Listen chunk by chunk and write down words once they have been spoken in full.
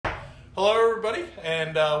Hello, everybody,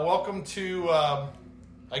 and welcome to, I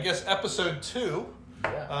guess, episode 2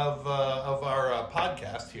 of our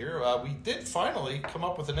podcast here. We did finally come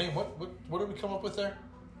up with a name. What did we come up with there?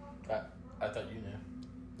 I thought you knew.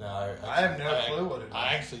 No, I have no clue what it is.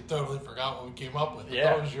 I actually totally forgot what we came up with. Yeah.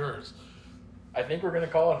 That was yours. I think we're going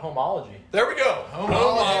to call it Homology. There we go.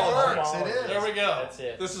 Homology works. It is. There we go. That's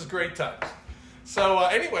it. This is great times. So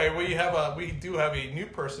anyway, we do have a new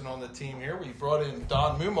person on the team here. We brought in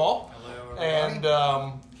Don Mumal. Hello, everybody.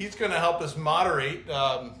 And he's going to help us moderate.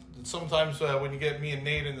 Sometimes when you get me and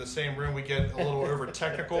Nate in the same room, we get a little over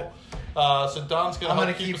technical. So Don's going to I'm help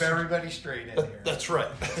going to keep us. everybody straight in here. That's right.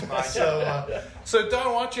 fine. So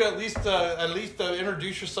Don, why don't you at least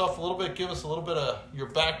introduce yourself a little bit, give us a little bit of your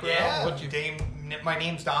background. Yeah, my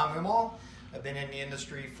name's Don Mumal. I've been in the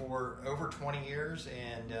industry for over 20 years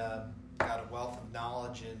and got a wealth of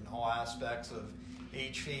knowledge in all aspects of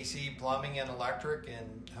HVAC, plumbing, and electric,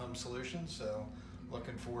 and home solutions. So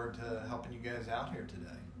looking forward to helping you guys out here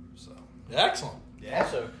today. So Excellent. yeah,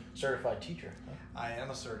 Also, certified teacher. Huh? I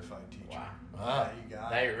am a certified teacher. Wow. Wow. Yeah, you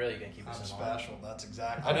got Now it. you're really going to keep I'm us in line. special. That's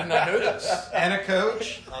exactly. I did not know this. And a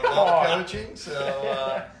coach. I love coaching.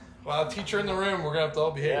 So Well, teacher in the room, we're going to have to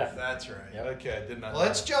all behave. Yeah. that's right. Yep. Okay, I did not Well,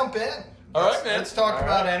 let's jump in. All right, man. Let's talk All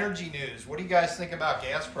about right. energy news. What do you guys think about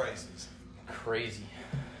gas prices? Crazy.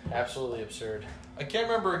 Absolutely absurd. I can't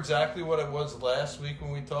remember exactly what it was last week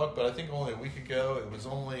when we talked, but I think only a week ago it was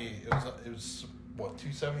what,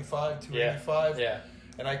 275, 285? Yeah.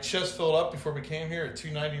 And I just filled up before we came here at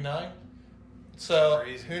 299. So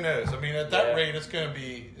Crazy. who knows? I mean, at that Yeah. rate, it's going to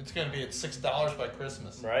be at $6 by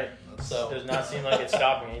Christmas. Right. So Does not seem like it's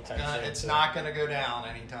stopping anytime soon. It's not going to go down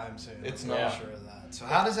anytime soon. It's I'm not. sure of that. So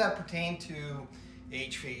how does that pertain to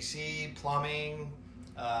HVAC, plumbing?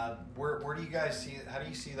 Where do you guys see? How do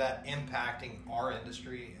you see that impacting our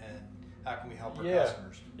industry, and how can we help our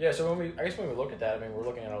customers? Yeah, so when we look at that, I mean, we're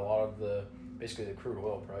looking at a lot of basically the crude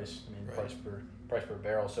oil price. I mean, Right. price per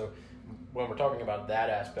barrel. So when we're talking about that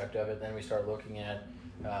aspect of it, then we start looking at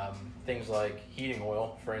things like heating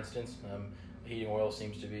oil, for instance. Heating oil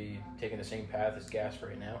seems to be taking the same path as gas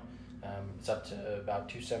right now. It's up to about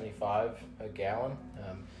 $2.75 a gallon.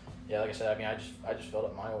 Yeah, like I said, I mean, I just filled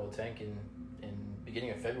up my oil tank in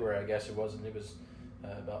beginning of February, I guess it was, and it was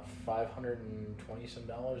about $520 some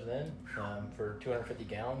then for 250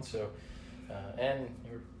 gallons. So, and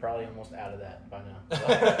you're probably almost out of that by now. So.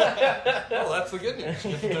 well, that's the good news.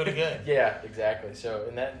 You get to do it again. Yeah, exactly. So,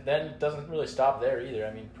 and that then doesn't really stop there either.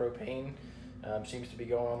 I mean, propane seems to be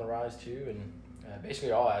going on the rise too, and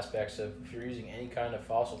basically all aspects of if you're using any kind of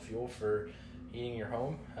fossil fuel for heating your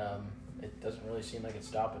home, it doesn't really seem like it's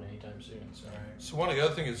stopping anytime soon. So. So one of the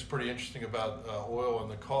other things that's pretty interesting about oil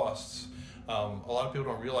and the costs, a lot of people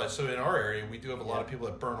don't realize. So in our area, we do have a lot of people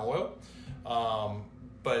that burn oil.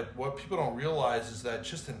 But what people don't realize is that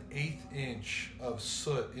just an 1/8 inch of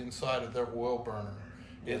soot inside of their oil burner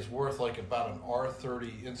is worth like about an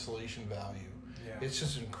R30 insulation value. Yeah. It's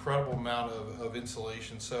just an incredible amount of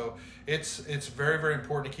insulation. So it's very, very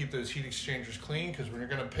important to keep those heat exchangers clean, because when you're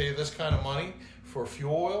going to pay this kind of money for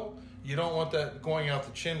fuel oil, you don't want that going out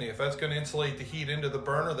the chimney. If that's going to insulate the heat into the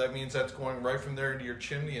burner, that means that's going right from there into your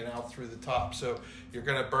chimney and out through the top. So you're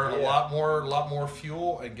going to burn a lot more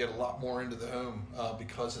fuel and get a lot more into the home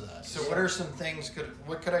because of that. So what are some things?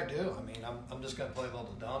 What could I do? I mean, I'm just going to play a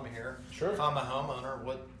little dumb here. Sure. If I'm a homeowner,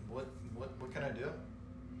 what can I do?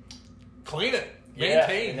 Clean it. Yeah,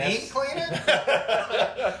 Maintain. and that's- Heat clean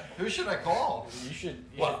it? Who should I call? You should.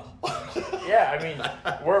 Well, Yeah, I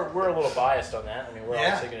mean, we're a little biased on that. I mean, we're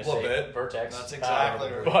Yeah, obviously going a to little say bit. Vertex. That's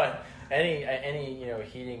exactly right. But any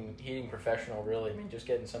heating professional, really, I mean, just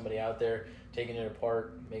getting somebody out there, taking it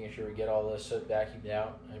apart, making sure we get all the soot vacuumed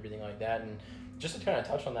out, and everything like that. And just to kind of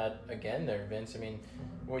touch on that again there, Vince, I mean,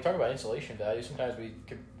 when we talk about insulation value, sometimes we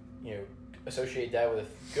could, associate that with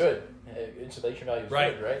good. Insulation value is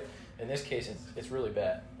Right. good, right? In this case, it's really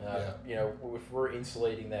bad. Yeah. If we're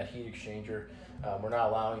insulating that heat exchanger, we're not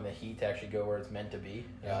allowing the heat to actually go where it's meant to be,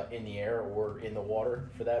 in the air or in the water,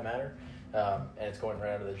 for that matter. And it's going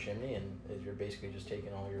right out of the chimney, and you're basically just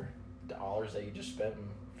taking all your dollars that you just spent in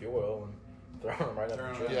fuel oil and throwing them right up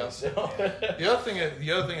the chimney. Yeah. So. The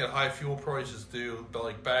other thing that high fuel prices do,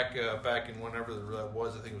 like back in whenever that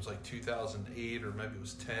was, I think it was like 2008 or maybe it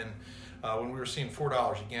was 10, when we were seeing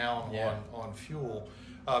 $4 a gallon on fuel.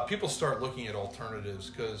 People start looking at alternatives,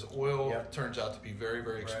 because oil turns out to be very,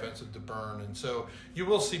 very expensive to burn. And so you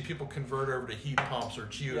will see people convert over to heat pumps or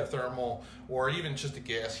geothermal or even just a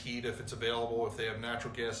gas heat if it's available. If they have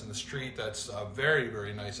natural gas in the street, that's a very,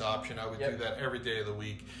 very nice option. I would do that every day of the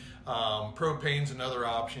week. Propane's another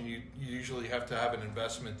option. You usually have to have an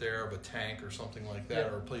investment there of a tank or something like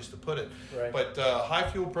that, or a place to put it. Right. But high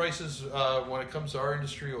fuel prices, when it comes to our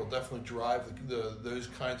industry, will definitely drive those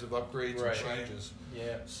kinds of upgrades and changes.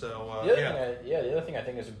 Yeah. So the other thing I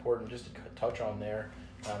think is important just to touch on there,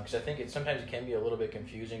 because I think sometimes it can be a little bit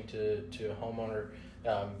confusing to a homeowner.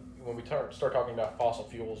 When we start talking about fossil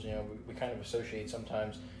fuels, we kind of associate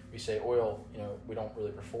sometimes. We say oil, we don't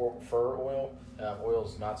really prefer oil. Oil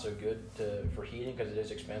is not so good for heating because it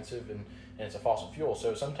is expensive and it's a fossil fuel.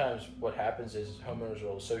 So sometimes what happens is homeowners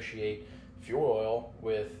will associate fuel oil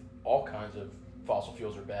with all kinds of fossil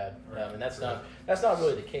fuels are bad, and that's not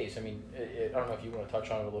really the case. I mean, I don't know if you want to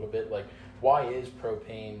touch on it a little bit. Like, why is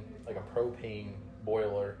propane, like a propane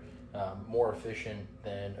boiler, more efficient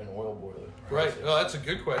than an oil boiler? Right. Well, that's a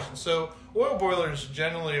good question. So oil boilers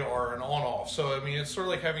generally are an on-off. So I mean, it's sort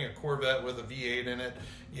of like having a Corvette with a V8 in it.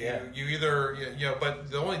 You either but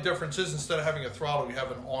the only difference is instead of having a throttle, you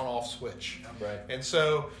have an on-off switch. Right. And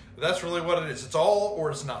so that's really what it is. It's all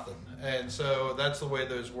or it's nothing. And so that's the way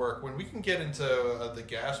those work. When we can get into the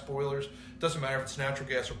gas boilers, doesn't matter if it's natural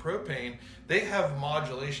gas or propane, they have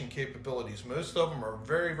modulation capabilities. Most of them are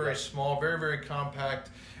very, very small, very, very compact.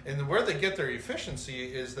 And where they get their efficiency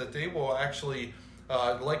is that they will actually,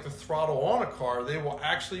 like the throttle on a car, they will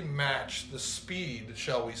actually match the speed,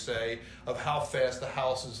 shall we say, of how fast the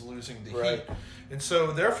house is losing the heat. And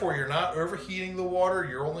so therefore you're not overheating the water,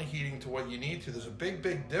 you're only heating to what you need to. There's a big,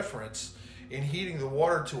 big difference in heating the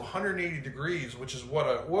water to 180 degrees, which is what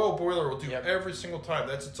an oil boiler will do every single time.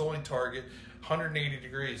 That's its only target, 180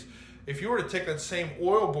 degrees. If you were to take that same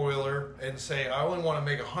oil boiler and say, I only want to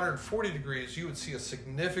make 140 degrees, you would see a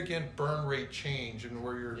significant burn rate change and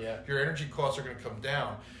where your energy costs are going to come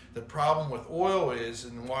down. The problem with oil is,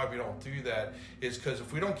 and why we don't do that, is because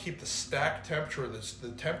if we don't keep the stack temperature,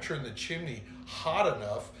 the temperature in the chimney hot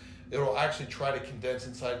enough, it'll actually try to condense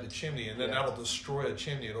inside the chimney, and then that'll destroy the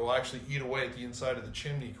chimney. It'll actually eat away at the inside of the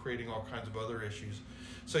chimney, creating all kinds of other issues.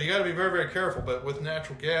 So you got to be very, very careful. But with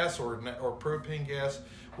natural gas or propane gas,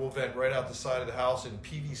 we'll vent right out the side of the house in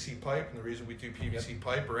PVC pipe. And the reason we do PVC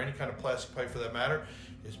pipe or any kind of plastic pipe for that matter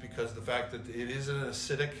is because of the fact that it is an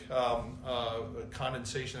acidic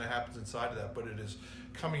condensation that happens inside of that, but it is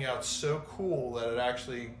coming out so cool that it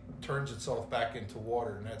actually turns itself back into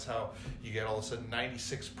water, and that's how you get all of a sudden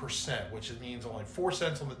 96%, which means only 4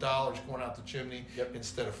 cents on the dollar is going out the chimney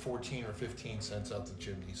instead of 14 or 15 cents out the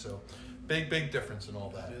chimney. So big difference in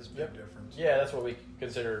all that. It is a big difference. Yeah, that's what we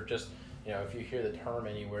consider just, if you hear the term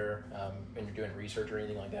anywhere and you're doing research or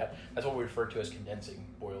anything like that, that's what we refer to as condensing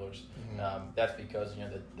boilers. That's because,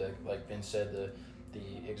 like Vince said,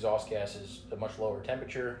 the exhaust gas is a much lower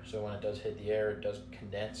temperature, so when it does hit the air, it does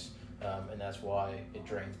condense, and that's why it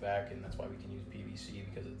drains back, and that's why we can use PVC,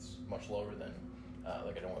 because it's much lower than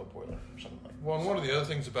like an oil boiler or something like that. Well, and one of the other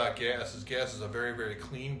things about gas is a very, very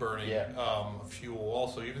clean burning fuel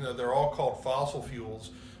also, even though they're all called fossil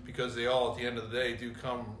fuels, because they all, at the end of the day, do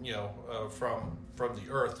come, from the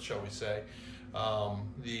earth, shall we say.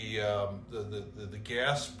 The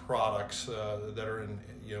gas products that are in,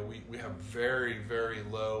 we have very, very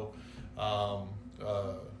low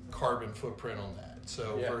carbon footprint on that.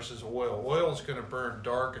 So versus oil is going to burn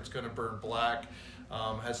dark, it's going to burn black,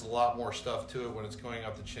 has a lot more stuff to it when it's going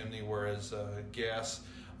up the chimney, whereas gas,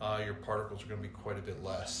 your particles are going to be quite a bit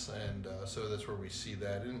less, and so that's where we see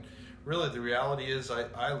that. And really, the reality is,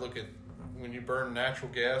 I look at when you burn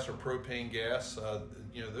natural gas or propane gas,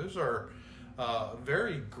 those are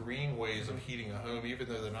very green ways of heating a home, even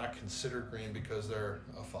though they're not considered green because they're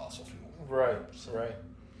a fossil fuel. Right.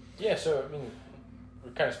 Yeah, so I mean,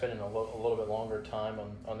 we're kind of spending a little bit longer time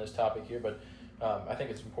on this topic here, but I think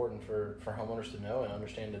it's important for homeowners to know and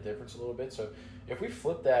understand the difference a little bit. So if we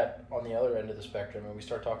flip that on the other end of the spectrum and we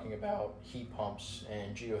start talking about heat pumps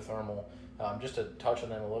and geothermal, just to touch on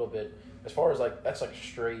them a little bit, as far as that's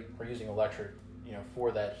straight, we're using electric,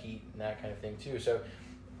 for that heat and that kind of thing too. So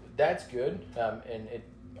that's good, and it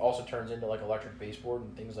also turns into electric baseboard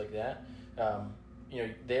and things like that.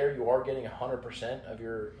 There you are getting 100% of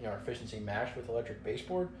your efficiency matched with electric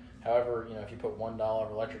baseboard. However, if you put $1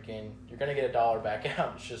 of electric in, you're going to get $1 back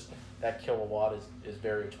out. It's just that kilowatt is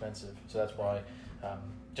very expensive. So that's why,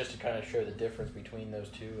 just to kind of show the difference between those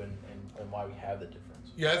two and why we have the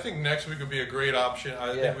difference. Yeah, I think next week would be a great option.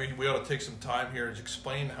 I think we ought to take some time here and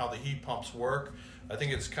explain how the heat pumps work. I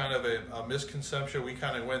think it's kind of a misconception. We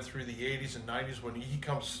kind of went through the 80s and 90s when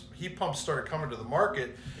heat pumps started coming to the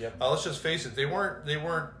market. Let's just face it, they weren't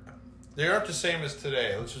They aren't the same as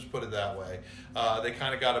today. Let's just put it that way. They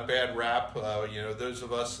kind of got a bad rap. Those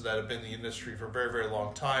of us that have been in the industry for a very, very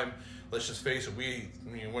long time, let's just face it,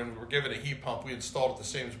 when we were given a heat pump, we installed it the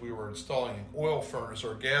same as we were installing an oil furnace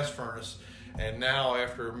or a gas furnace. And now,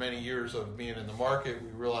 after many years of being in the market, we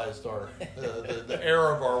realized the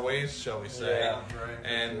error of our ways, shall we say. Yeah, right.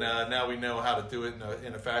 And now we know how to do it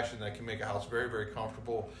in a fashion that can make a house very, very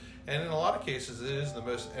comfortable. And in a lot of cases, it is the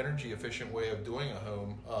most energy efficient way of doing a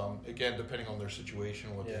home. Again, depending on their situation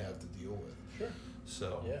and what they have to deal with. Sure.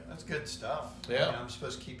 So that's good stuff. Yeah, I'm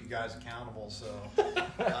supposed to keep you guys accountable, so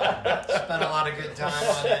spend a lot of good time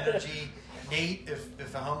on energy. Nate,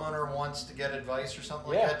 if a homeowner wants to get advice or something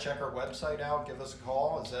like that, check our website out. Give us a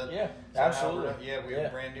call. Is that absolutely? We have a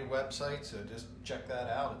brand new website, so just check that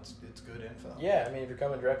out. It's good info. Yeah, I mean, if you're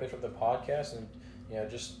coming directly from the podcast, and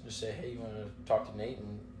just say, hey, you want to talk to Nate,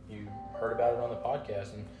 and you heard about it on the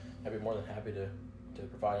podcast, and I'd be more than happy to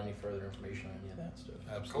provide any further information on any of that stuff.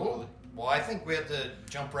 Absolutely. Cool. Well, I think we have to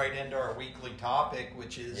jump right into our weekly topic,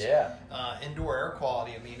 which is indoor air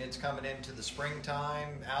quality. I mean, it's coming into the springtime,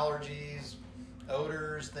 allergies,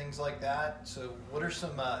 odors, things like that. So what are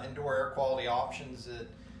some indoor air quality options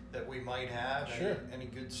that we might have? Sure. Any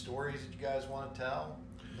good stories that you guys want to tell?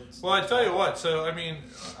 Well, I tell you what. So, I mean,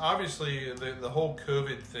 obviously, the whole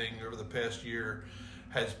COVID thing over the past year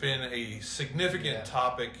has been a significant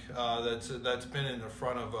topic that's been in the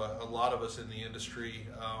front of a lot of us in the industry,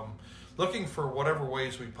 looking for whatever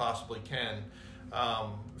ways we possibly can.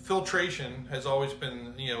 Filtration has always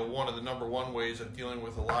been, one of the number one ways of dealing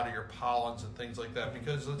with a lot of your pollens and things like that,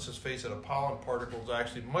 because let's just face it, a pollen particle is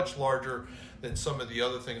actually much larger than some of the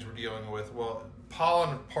other things we're dealing with. Well,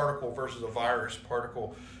 pollen particle versus a virus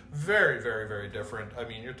particle, very, very, very different. I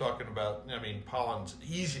mean, you're talking about, pollen's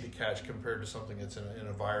easy to catch compared to something that's in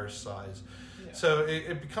a virus size. Yeah. So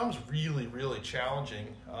it becomes really, really challenging.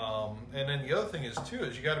 And then the other thing is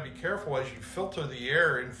you got to be careful as you filter the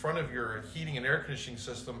air in front of your heating and air conditioning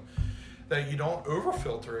system that you don't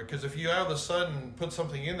over-filter it. Because if you all of a sudden put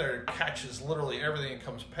something in there, it catches literally everything that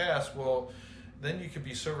comes past, well, then you could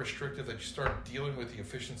be so restrictive that you start dealing with the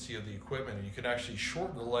efficiency of the equipment, and you can actually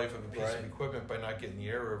shorten the life of a piece of equipment by not getting the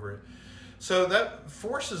air over it. So that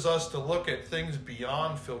forces us to look at things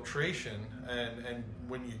beyond filtration, and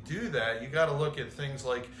when you do that, you got to look at things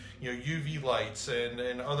like UV lights and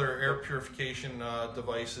other air purification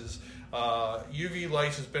devices. UV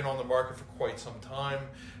lights has been on the market for quite some time,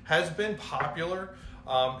 has been popular.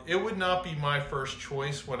 It would not be my first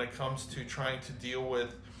choice when it comes to trying to deal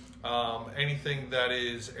with anything that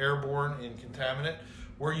is airborne and contaminant.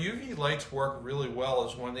 Where UV lights work really well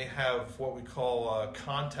is when they have what we call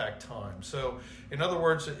contact time. So in other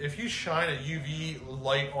words, if you shine a UV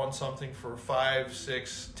light on something for 5,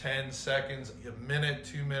 6, 10 seconds, a minute,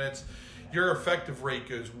 2 minutes, your effective rate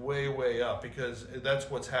goes way, way up, because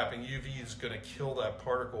that's what's happening. UV is going to kill that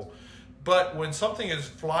particle. But when something is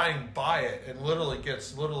flying by it and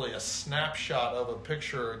gets a snapshot of a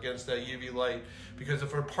picture against that UV light, because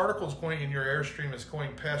if a particle is going in your airstream, it's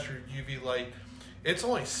going past your UV light, it's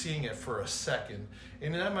only seeing it for a second.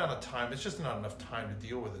 In that amount of time, it's just not enough time to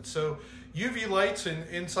deal with it. So UV lights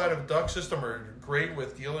inside of a duct system are great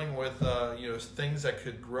with dealing with things that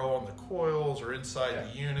could grow on the coils or inside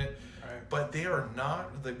the unit. But they are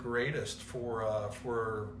not the greatest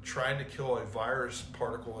for trying to kill a virus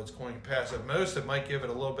particle that's going past. At most, it might give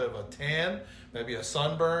it a little bit of a tan, maybe a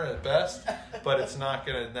sunburn at best, but it's not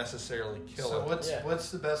going to necessarily kill it. So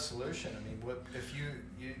what's the best solution? I mean, what if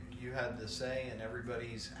you had the say in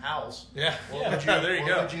everybody's house? There you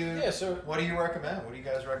go. So what do you recommend? What do you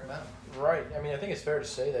guys recommend? Right. I mean, I think it's fair to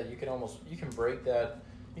say that you can break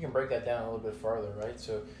that down a little bit farther, right?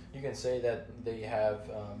 So you can say that they have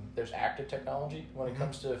there's active technology when it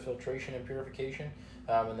comes to filtration and purification,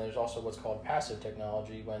 and there's also what's called passive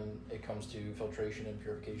technology when it comes to filtration and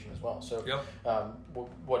purification as well. So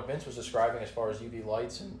what Vince was describing as far as UV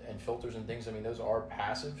lights and filters and things, I mean, those are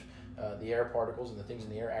passive. The air particles and the things in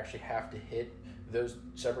the air actually have to hit those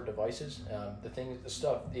separate devices.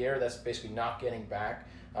 The air that's basically not getting back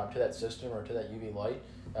to that system or to that UV light,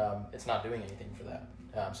 it's not doing anything for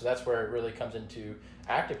that. So that's where it really comes into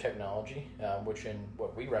active technology, which in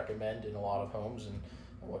what we recommend in a lot of homes and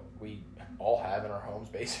what we all have in our homes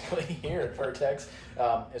basically here at Vertex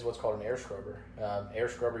is what's called an air scrubber. Air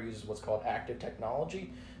scrubber uses what's called active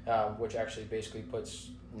technology, which actually basically puts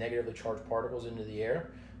negatively charged particles into the air.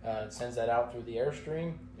 It sends that out through the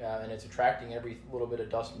airstream, and it's attracting every little bit of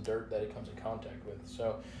dust and dirt that it comes in contact with.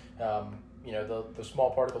 So, the small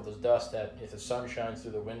particles of dust that if the sun shines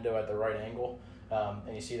through the window at the right angle,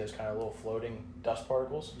 and you see those kind of little floating dust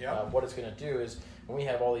particles, what it's going to do is when we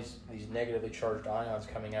have all these negatively charged ions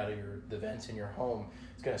coming out of the vents in your home,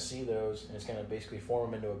 it's going to see those, and it's going to basically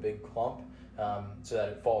form them into a big clump, so that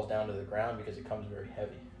it falls down to the ground because it comes very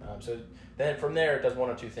heavy. So then from there, it does one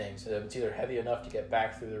of two things. It's either heavy enough to get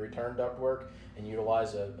back through the return ductwork and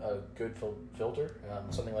utilize a good filter,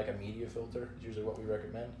 something like a media filter is usually what we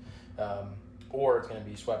recommend, or it's going to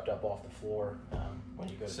be swept up off the floor when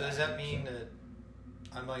you go. So does that mean that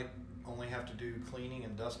I might only have to do cleaning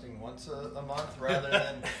and dusting once a month rather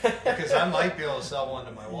than, because I might be able to sell one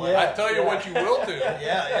to my wife. I tell you what you will do.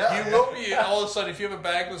 Yeah. You will be, all of a sudden, if you have a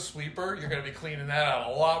bagless sweeper, you're going to be cleaning that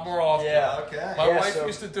out a lot more often. Yeah. Okay. My wife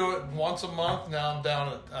used to do it once a month. Now I'm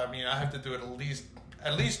down at, I have to do it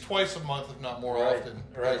at least twice a month, if not more often.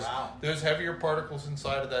 Right. Wow. Those heavier particles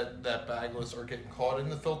inside of that bagless are getting caught in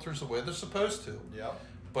the filters the way they're supposed to. Yep.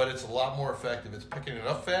 But it's a lot more effective. It's picking it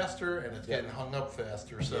up faster, and it's getting hung up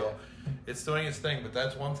faster. So it's doing its thing. But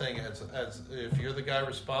that's one thing. As if you're the guy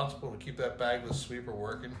responsible to keep that bagless sweeper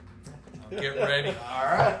working, get ready. All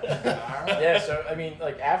right. Yeah, so I mean,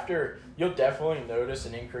 like after, you'll definitely notice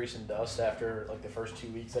an increase in dust after like the first 2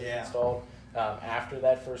 weeks that you installed. After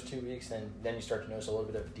that first 2 weeks, then you start to notice a little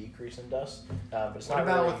bit of a decrease in dust. But it's what not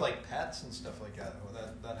about really, with like pets and stuff like that? Well,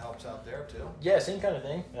 that helps out there too. Yeah, same kind of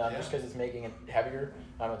thing. Just because it's making it heavier,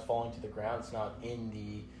 it's falling to the ground. It's not in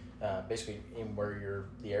the basically in where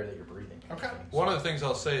the air that you're breathing. Okay. One of the things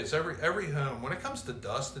I'll say is every home, when it comes to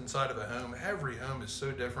dust inside of a home, every home is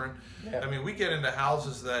so different. Yeah. I mean, we get into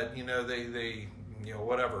houses that they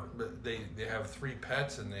whatever, but they have 3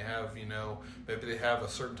 pets, and they have maybe they have a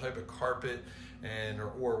certain type of carpet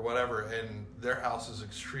or whatever, and their house is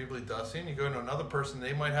extremely dusty. And you go to another person,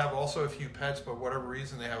 they might have also a few pets, but whatever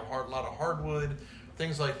reason they have a lot of hardwood,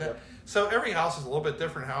 things like that. Yep. So every house is a little bit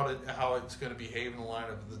different how it's going to behave in the line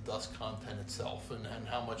of the dust content itself and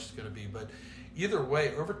how much it's going to be. But either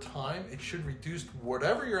way, over time, it should reduce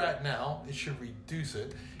whatever you're at now. It should reduce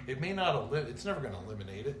it. It may not it's never going to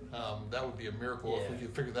eliminate it. That would be a miracle if we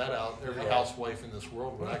could figure that out. Every housewife in this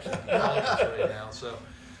world would actually be telling us right now. So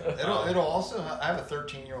It'll also. I have a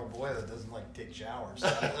 13-year-old boy that doesn't like to take showers. So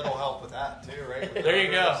it'll help with that too, right? With there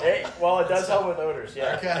you go. Hey, well, it does help with odors.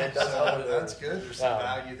 Yeah, Okay, it does help with that's odors. good. There's some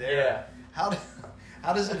value there. Yeah.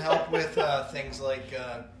 How does it help with things like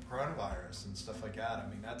coronavirus and stuff like that? I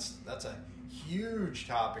mean, that's a huge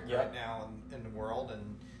topic right now in the world.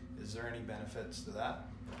 And is there any benefits to that?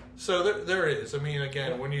 So there is. I mean,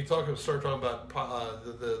 again, when you start talking about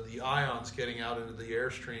the ions getting out into the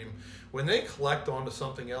airstream, when they collect onto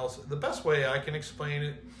something else, the best way I can explain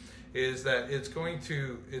it is that it's going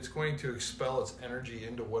to expel its energy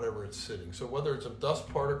into whatever it's sitting. So whether it's a dust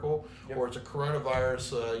particle or it's a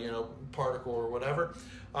coronavirus, particle or whatever,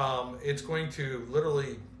 it's going to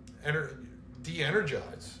literally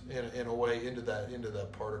de-energize in a way into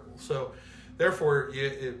that particle. So therefore,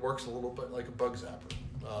 it works a little bit like a bug zapper.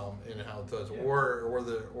 In how it does,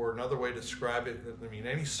 or another way to describe it. I mean,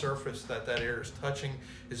 any surface that air is touching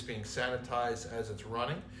is being sanitized as it's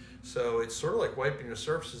running. So it's sort of like wiping your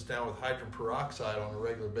surfaces down with hydrogen peroxide on a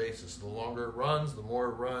regular basis. The longer it runs, the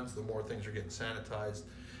more things are getting sanitized.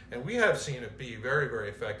 And we have seen it be very, very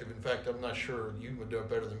effective. In fact, I'm not sure you would do it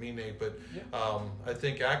better than me, Nate, but I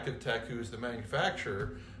think Active Tech, who is the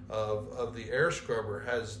manufacturer of the air scrubber,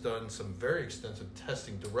 has done some very extensive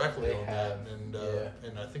testing directly on that,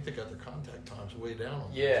 and I think they got their contact times way down on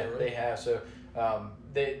that. Yeah, right? they have. So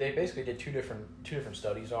they basically did two different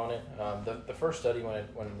studies on it. The first study,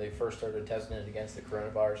 when they first started testing it against the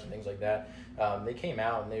coronavirus and things like that, they came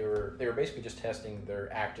out and they were basically just testing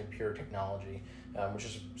their Active Pure technology, which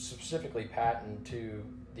is specifically patented to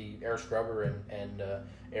the air scrubber, and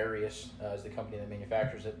Arius is the company that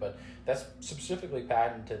manufactures it, but that's specifically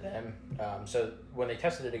patented to them. So when they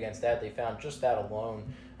tested it against that, they found just that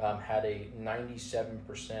alone had a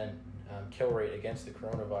 97% kill rate against the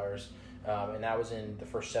coronavirus, and that was in the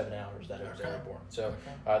first 7 hours that it was airborne. So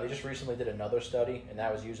they just recently did another study, and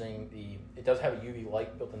that was using it does have a UV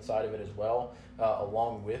light built inside of it as well,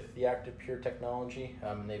 along with the Active Pure technology,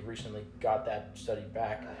 and they've recently got that study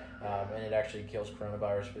back, and it actually kills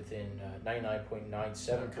coronavirus within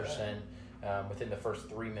 99.97% within the first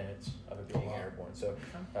 3 minutes of it being airborne. So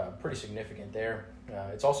pretty significant there.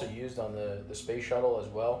 It's also used on the space shuttle as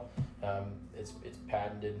well. It's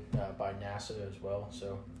patented by NASA as well,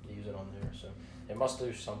 so they use it on there. So it must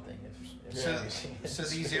do something. So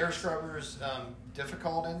these air scrubbers,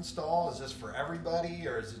 difficult to install? Is this for everybody,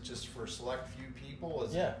 or is it just for select few people?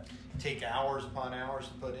 Does it take hours upon hours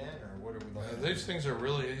to put in, or what are we looking at? These things are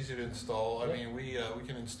really easy to install. I mean, we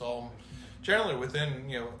can install them generally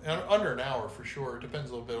within under an hour for sure. It depends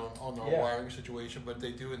a little bit on the wiring situation, but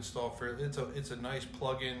they do install fairly. It's a nice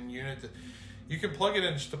plug-in unit that You can plug it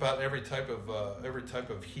in just about every type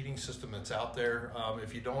of heating system that's out there.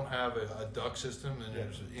 If you don't have a duct system, then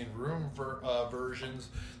there's in-room versions.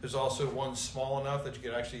 There's also one small enough that you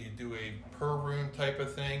can actually do a per room type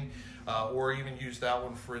of thing, or even use that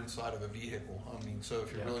one for inside of a vehicle. I mean, so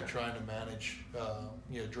if you're really trying to manage,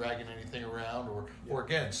 dragging anything around, or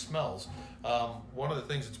again, smells. One of the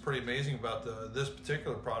things that's pretty amazing about this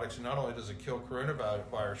particular product, so not only does it kill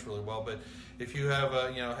coronavirus really well, but if you have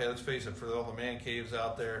hey, let's face it, for all the man caves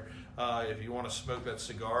out there, if you want to smoke that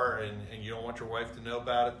cigar and you don't want your wife to know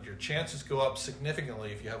about it, your chances go up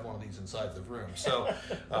significantly if you have one of these inside the room. So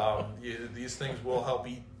these things will help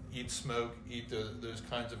eat smoke, eat those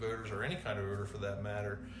kinds of odors, or any kind of odor for that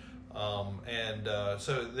matter.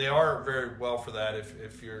 So they are very well for that.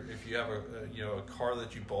 If you have a car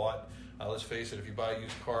that you bought, let's face it, if you buy a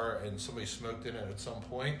used car and somebody smoked in it at some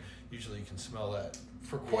point, usually you can smell that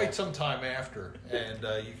for quite some time after, and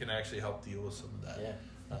you can actually help deal with some of that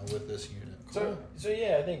with this unit. So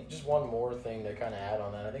yeah, I think just one more thing to kind of add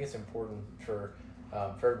on that. I think it's important for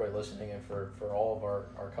everybody listening and for all of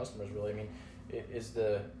our customers, really. I mean,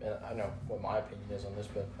 and I know what my opinion is on this,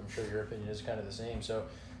 but I'm sure your opinion is kind of the same. So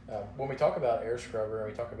when we talk about air scrubber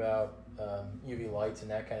and we talk about UV lights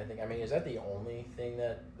and that kind of thing, I mean, is that the only thing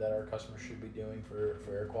that our customers should be doing for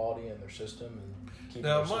air quality in their system and keeping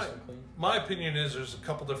their system clean? My opinion is there's a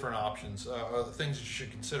couple different options, things you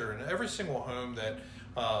should consider. And every single home that,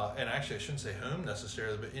 and actually I shouldn't say home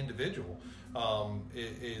necessarily, but individual,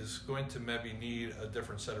 is going to maybe need a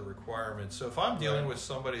different set of requirements. So if I'm dealing with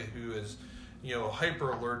somebody who is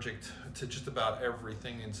hyper allergic to just about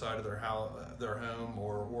everything inside of their home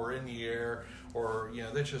or in the air, or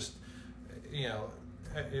they just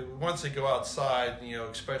once they go outside,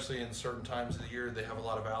 especially in certain times of the year, they have a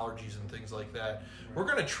lot of allergies and things like that. We're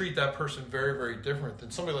going to treat that person very, very different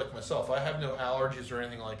than somebody like myself. I have no allergies or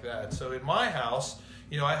anything like that. So in my house,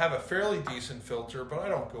 I have a fairly decent filter, but I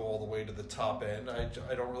don't go all the way to the top end.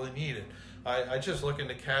 I don't really need it. I just looking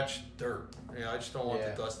to catch dirt. I just don't want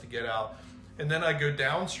the dust to get out. And then I go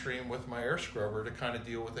downstream with my air scrubber to kind of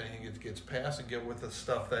deal with anything that gets past and get with the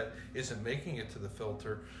stuff that isn't making it to the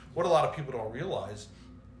filter. What a lot of people don't realize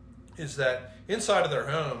is that inside of their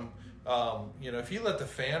home, if you let the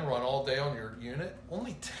fan run all day on your unit,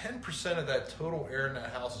 only 10% of that total air in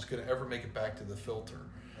that house is going to ever make it back to the filter.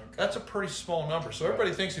 Okay. That's a pretty small number. So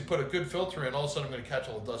everybody thinks you put a good filter in, all of a sudden I'm going to catch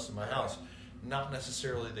all the dust in my house. Not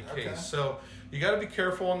necessarily the case. So you got to be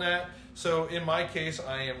careful on that. So in my case,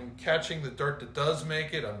 I am catching the dirt that does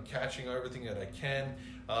make it. I'm catching everything that I can.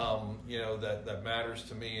 That matters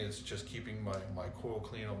to me is just keeping my coil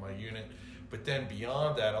clean on my unit. But then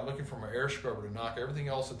beyond that, I'm looking for my air scrubber to knock everything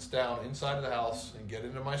else that's down inside of the house and get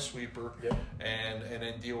into my sweeper, and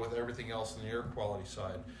then deal with everything else on the air quality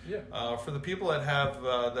side. For the people that have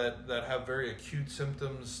that have very acute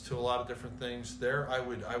symptoms to a lot of different things, I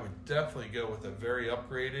would definitely go with a very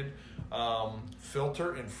upgraded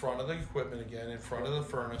filter in front of the equipment, again in front of the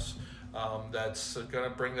furnace. That's going to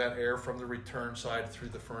bring that air from the return side through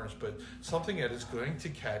the furnace, but something that is going to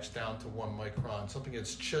catch down to 1 micron, something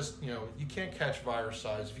that's just, you can't catch virus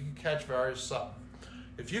size. If you can catch virus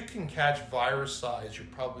size, you're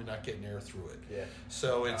probably not getting air through it.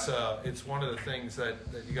 So it's one of the things that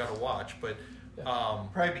you got to watch, but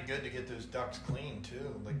probably be good to get those ducts clean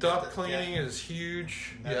too. Duct cleaning is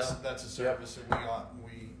huge. That's a service that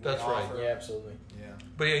we That's offer. right. Yeah, absolutely.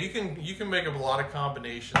 But you can make up a lot of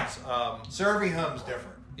combinations. Every home's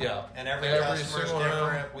different. And every customer's different.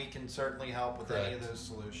 Home. We can certainly help with any of those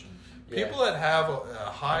solutions. People that have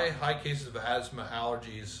high cases of asthma,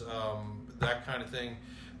 allergies, that kind of thing,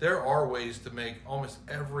 there are ways to make almost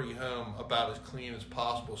every home about as clean as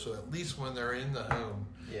possible. So at least when they're in the home,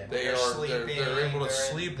 they're able to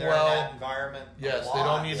sleep well. In that environment. Yes, they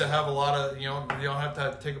don't need to have a lot of, they don't have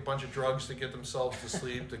to take a bunch of drugs to get themselves to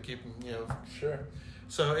sleep to keep them, Sure.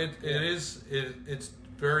 So it's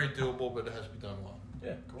very doable, but it has to be done well.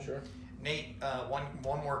 Yeah, cool. Sure. Nate,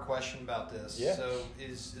 one more question about this. So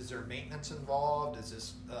is there maintenance involved? Is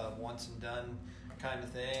this once and done kind of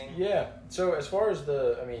thing? Yeah. So as far as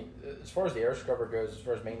the air scrubber goes, as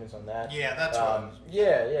far as maintenance on that. Yeah, that's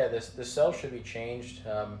what. The cell should be changed.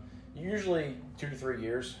 Usually 2 to 3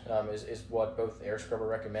 years is what both air scrubber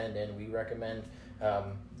recommend and we recommend.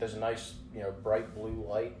 There's a nice bright blue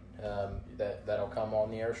light that'll come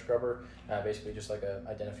on the air scrubber, basically just like a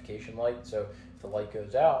identification light. So if the light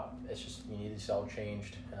goes out, it's just you need the cell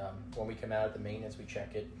changed. When we come out at the maintenance, we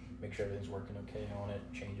check it, make sure everything's working okay on it,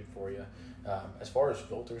 change it for you. As far as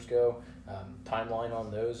filters go, timeline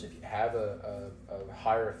on those, if you have a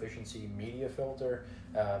higher efficiency media filter,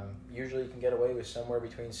 usually you can get away with somewhere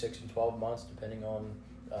between 6 and 12 months, depending on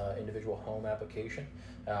individual home application.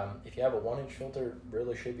 If you have a 1-inch filter,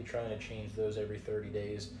 really should be trying to change those every 30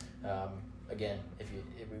 days. Again, if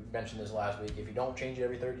we mentioned this last week, if you don't change it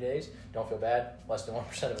every 30 days, don't feel bad. Less than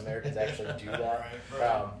 1% of Americans actually do that.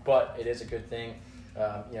 Right. But it is a good thing.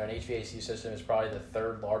 An HVAC system is probably the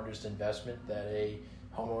third largest investment that a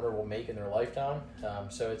homeowner will make in their lifetime.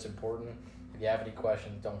 So it's important. If you have any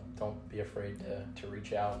questions, don't be afraid to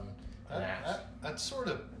reach out and ask. That's sort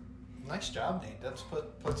of nice job, Nate. That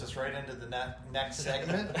puts us right into the next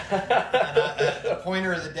segment. The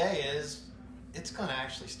pointer of the day is it's going to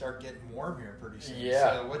actually start getting warm here pretty soon.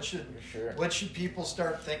 Yeah. So what should people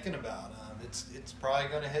start thinking about? It's probably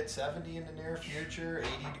going to hit 70 in the near future,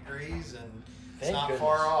 80 degrees, and it's Thank not goodness.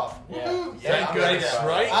 far off. Yeah. Thank I'm ready goodness, to,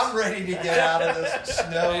 right? I'm ready to get out of this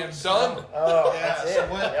snow. I'm done. Oh, Yeah. that's So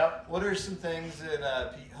it. what are some things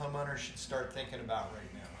that homeowners should start thinking about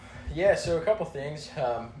right now? Yeah, so a couple things.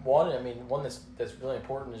 One that's really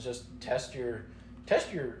important is just test your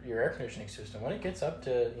air conditioning system. When it gets up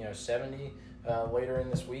to 70 later in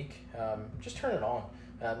this week, just turn it on.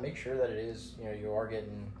 Make sure that it is you are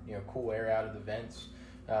getting cool air out of the vents.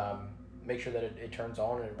 Make sure that it turns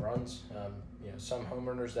on and it runs. Some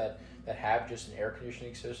homeowners that have just an air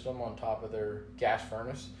conditioning system on top of their gas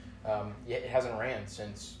furnace, it hasn't ran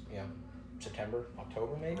since September,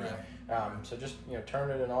 October maybe. Right. So just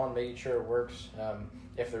turn it on, making sure it works.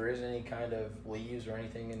 If there is any kind of leaves or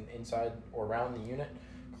anything inside or around the unit,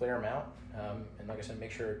 clear them out. And like I said,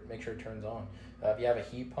 make sure it turns on. If you have a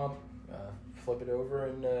heat pump, flip it over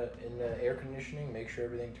in the air conditioning. Make sure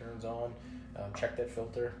everything turns on. Check that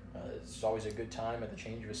filter. It's always a good time at the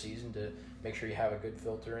change of a season to make sure you have a good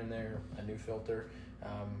filter in there, a new filter.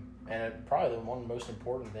 And probably the one most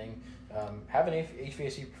important thing, have an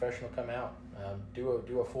HVAC professional come out,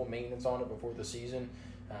 do a full maintenance on it before the season.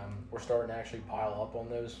 We're starting to actually pile up on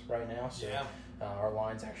those right now, so our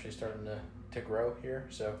line's actually starting to grow here.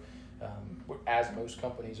 So as most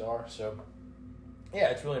companies are, so yeah,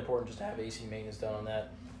 it's really important just to have AC maintenance done on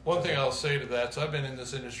that. One thing I'll say to that, so I've been in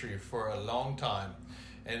this industry for a long time,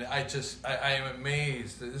 and I am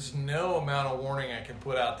amazed that there's no amount of warning I can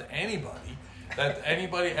put out to anybody that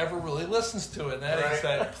anybody ever really listens to it. And that is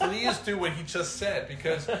that please do what he just said,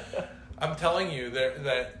 because I'm telling you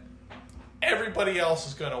that everybody else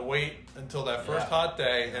is going to wait until that first hot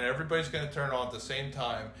day, and everybody's going to turn on at the same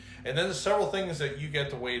time. And then there's several things that you get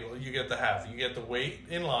to wait. You get to wait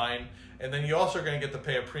in line. And then you also are going to get to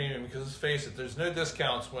pay a premium because, let's face it, there's no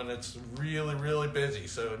discounts when it's really, really busy.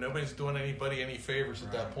 So nobody's doing anybody any favors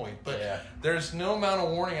at that point. But there's no amount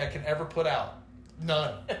of warning I can ever put out.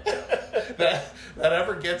 None. that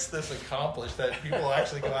ever gets this accomplished, that people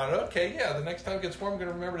actually go out, okay, the next time it gets warm, I'm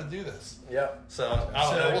going to remember to do this. Yeah. So, I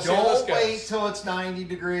don't know. We'll see how don't this goes. wait till it's 90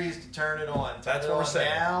 degrees to turn it on. That's what we're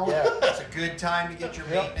saying. Now. Yeah. It's a good time to get your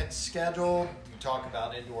maintenance scheduled. You talk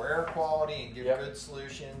about indoor air quality and give good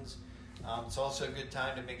solutions. It's also a good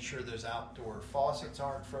time to make sure those outdoor faucets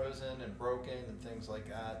aren't frozen and broken and things like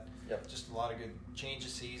that. Yep. Just a lot of good change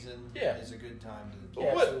of season is a good time to.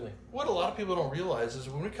 Yeah, absolutely. What a lot of people don't realize is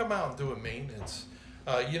when we come out and do a maintenance,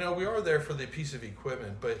 we are there for the piece of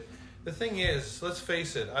equipment, but the thing is, let's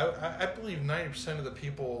face it, I believe 90% of the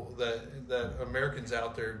people that Americans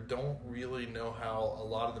out there don't really know how a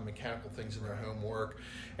lot of the mechanical things in their home work.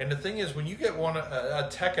 And the thing is, when you get a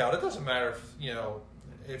tech out, it doesn't matter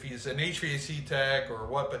if he's an HVAC tech or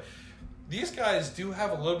what, but these guys do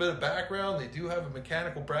have a little bit of background. They do have a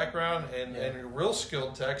mechanical background and a real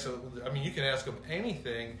skilled tech. So, I mean, you can ask them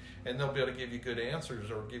anything and they'll be able to give you good answers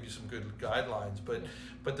or give you some good guidelines.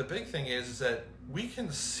 But the big thing is that we can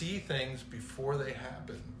see things before they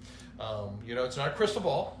happen. It's not a crystal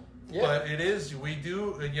ball, but it is. We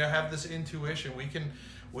do have this intuition.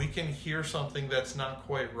 We can hear something that's not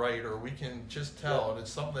quite right, or we can just tell. And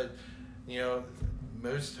it's something that,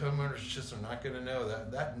 most homeowners just are not going to know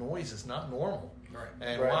that noise is not normal. Right.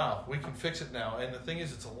 And wow, we can fix it now. And the thing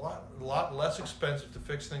is, it's a lot less expensive to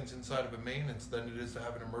fix things inside of a maintenance than it is to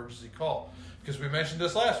have an emergency call. Because we mentioned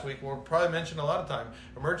this last week, we'll probably mention a lot of time.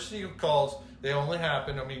 Emergency calls, they only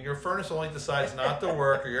happen. I mean, your furnace only decides not to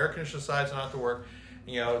work, or your air conditioner decides not to work.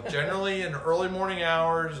 Generally in early morning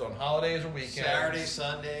hours, on holidays or weekends. Saturdays,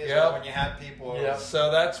 Sundays, when you have people. Yep.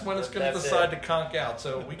 So that's when it's going to decide to conk out.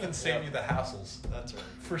 So we can save you the hassles. That's right.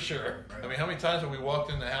 For sure. Right. I mean, how many times have we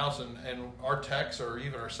walked in the house and our techs or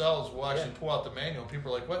even ourselves will actually pull out the manual and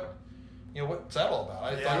people are like, what? What's that all about?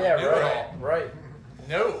 I thought you knew it all. Right.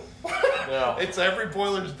 No. No. It's every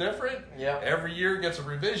boiler's different. Yeah. Every year gets a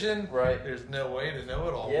revision. Right. There's no way to know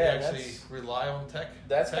it all. Yeah, we actually rely on tech.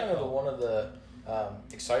 That's tech kind of help. one of the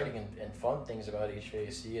exciting and fun things about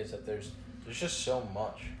HVAC is that there's there's just so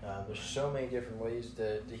much. There's so many different ways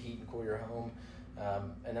to heat and cool your home.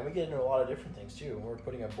 And then we get into a lot of different things too. When we're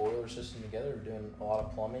putting a boiler system together, we're doing a lot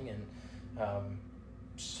of plumbing and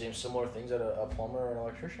similar things that a plumber or an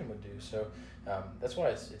electrician would do. So that's why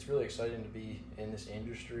it's really exciting to be in this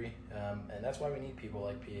industry. And that's why we need people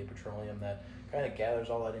like PA Petroleum that kind of gathers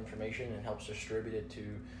all that information and helps distribute it to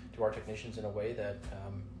our technicians in a way that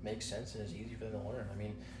makes sense and is easy for them to learn. I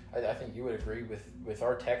mean, I think you would agree with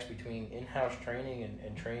our techs between in-house training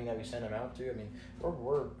and training that we send them out to. I mean,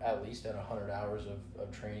 we're at least at 100 hours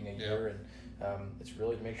of training a year, and it's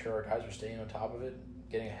really to make sure our guys are staying on top of it,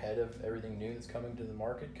 getting ahead of everything new that's coming to the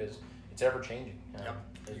market, because it's ever changing.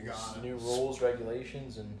 There's new rules,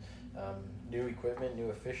 regulations, and new equipment, new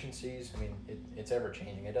efficiencies. I mean, it's ever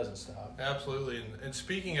changing. It doesn't stop. Absolutely. And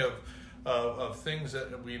speaking of things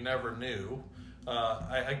that we never knew,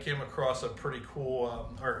 I came across a pretty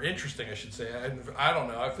cool, or interesting, I should say. I don't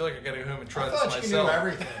know. I feel like I got to go home and try this myself. You knew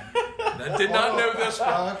everything. I did not know this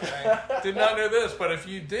one. Okay. Did not know this, but if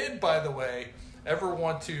you did, by the way, ever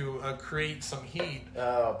want to create some heat,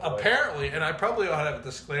 apparently, and I probably ought to have a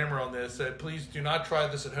disclaimer on this, that please do not try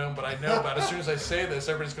this at home, but I know about as soon as I say this,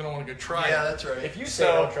 everybody's going to want to go try it. Yeah, that's right. If you say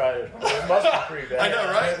don't try it, it must be pretty bad. I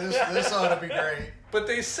know, right? This ought to be great. But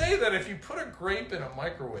they say that if you put a grape in a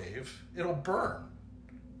microwave, it'll burn.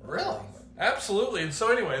 Really? Absolutely. And so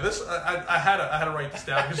anyway, this I had to write this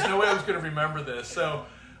down because there's no way I was going to remember this. So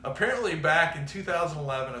apparently back in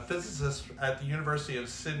 2011, a physicist at the University of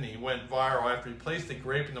Sydney went viral after he placed a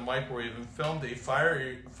grape in the microwave and filmed a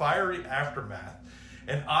fiery aftermath.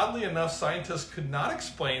 And oddly enough, scientists could not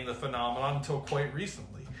explain the phenomenon until quite recently.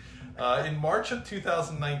 In March of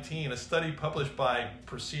 2019, a study published by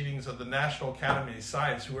Proceedings of the National Academy of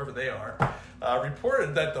Science, whoever they are,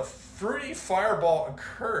 reported that the fruity fireball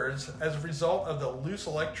occurs as a result of the loose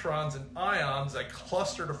electrons and ions that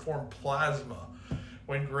cluster to form plasma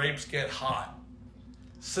when grapes get hot.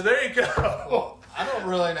 So there you go. I don't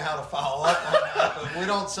really know how to follow up on that, but we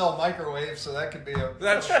don't sell microwaves, so that could be a...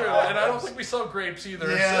 That's true, and I don't think we sell grapes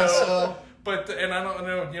either. Yeah, so... But, and I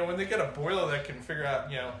don't know, when they get a boiler that can figure out,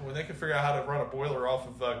 when they can figure out how to run a boiler off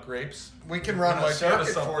of grapes. We can run a circuit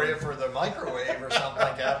for you for the microwave or something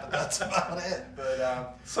like that, but that's about it.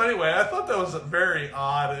 But so anyway, I thought that was very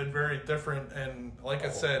odd and very different, and like I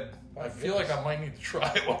said, I feel like I might need to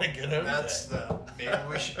try it when I get home. Maybe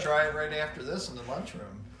we should try it right after this in the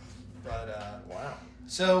lunchroom. But, wow.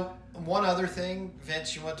 So, one other thing,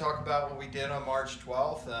 Vince, you want to talk about what we did on March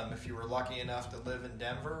 12th? If you were lucky enough to live in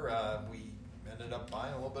Denver, we ended up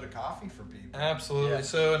buying a little bit of coffee for people. Absolutely. Yeah.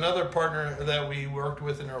 So another partner that we worked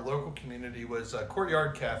with in our local community was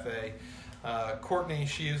Courtyard Cafe. Courtney,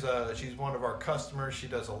 she's one of our customers. She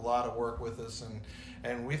does a lot of work with us,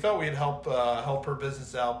 and we thought we'd help her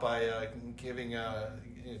business out by taking a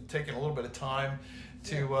little bit of time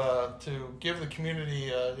to give the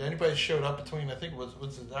community anybody showed up between, I think it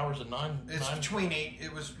was the hours of 9. It's 9? Between 8.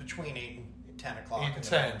 It was between 8 and 10 o'clock. 8 and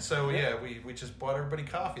 10. So we just bought everybody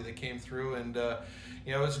coffee that came through, and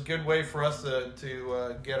it was a good way for us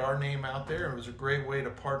to get our name out there. It was a great way to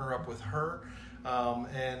partner up with her.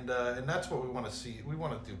 And that's what we want to see. We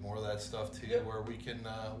want to do more of that stuff too, where we can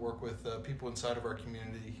work with people inside of our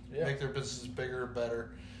community, make their businesses bigger,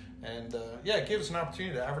 better, and it gives us an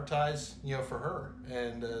opportunity to advertise, for her,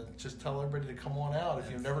 and just tell everybody to come on out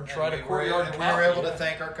if you've never tried a Courtyard Cafe. We were able to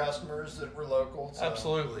thank our customers that were local. So.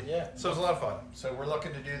 Absolutely, So it was a lot of fun. So we're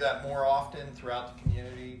looking to do that more often throughout the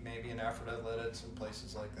community, maybe in Alfred Athletics and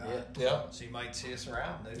places like that. Yeah. So you might see us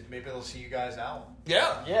around. Maybe they'll see you guys out.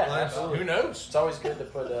 Yeah, absolutely. Who knows? It's always good to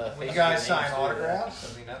put Will you guys sign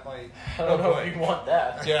autographs? I mean, that might... I don't know if you want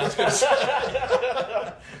that. Yeah, I was going to say.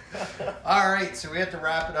 All right, so we have to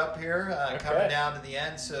wrap it up here, coming down to the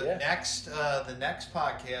end. So the next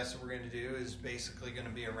podcast that we're going to do is basically going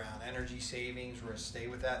to be around energy savings. We're going to stay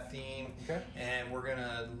with that theme, and we're going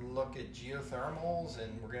to look at geothermals,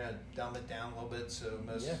 and we're going to dumb it down a little bit so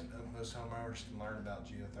most homeowners can learn about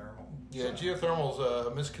geothermal. Yeah, geothermal is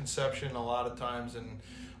a misconception a lot of times, and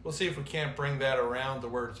we'll see if we can't bring that around to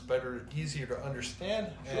where it's better, easier to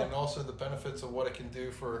understand, and also the benefits of what it can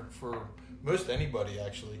do for most anybody,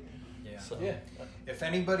 actually. If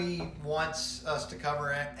anybody wants us to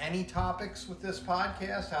cover any topics with this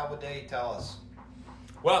podcast, how would they tell us?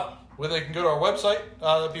 Well, they can go to our website.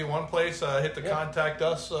 That'd be one place. Hit the Contact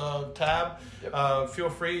Us tab.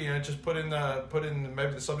 Feel free, just put in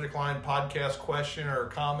maybe the subject line podcast question or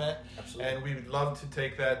comment. Absolutely. And we would love to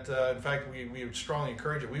take that. In fact, we would strongly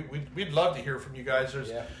encourage it. We'd love to hear from you guys.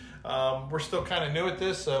 There's We're still kind of new at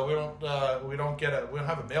this, so we don't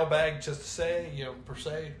have a mailbag just to say, per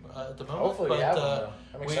se at the moment. Hopefully, we have one, though.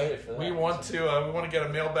 I'm excited for that. We want to get a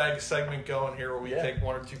mailbag segment going here where we take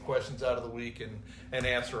 1 or 2 questions out of the week and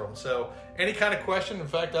answer them. So any kind of question, in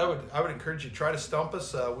fact, I would encourage you to try to stump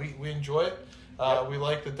us. We enjoy it. We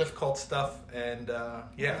like the difficult stuff, and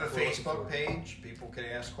we have a Facebook page. People can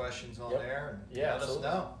ask questions on there, and let us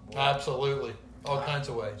know. Absolutely, all kinds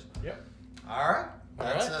of ways. Yep. All right,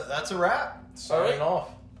 that's a wrap. Signing off.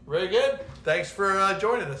 Very good. Thanks for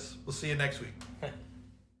joining us. We'll see you next week.